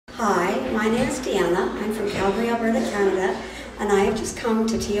Hi, my name is Deanna. I'm from Calgary, Alberta, Canada, and I have just come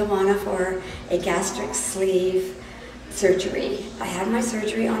to Tijuana for a gastric sleeve surgery. I had my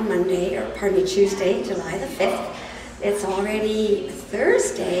surgery on Tuesday, July the 5th. It's already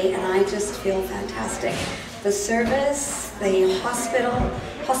Thursday, and I just feel fantastic. The service, the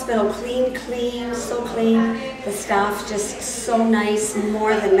hospital clean, so clean. The staff just so nice,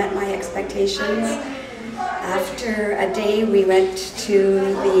 more than met my expectations. After a day, we went to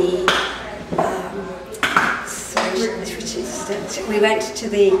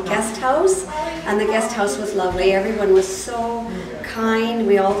the guest house, and the guest house was lovely. Everyone was so kind.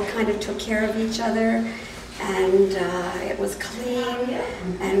 We all kind of took care of each other, and it was clean,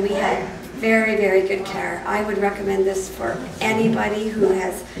 and we had very, very good care. I would recommend this for anybody who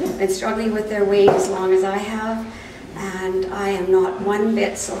has been struggling with their weight as long as I have. And I am not one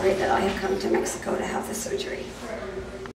bit sorry that I have come to Mexico to have the surgery.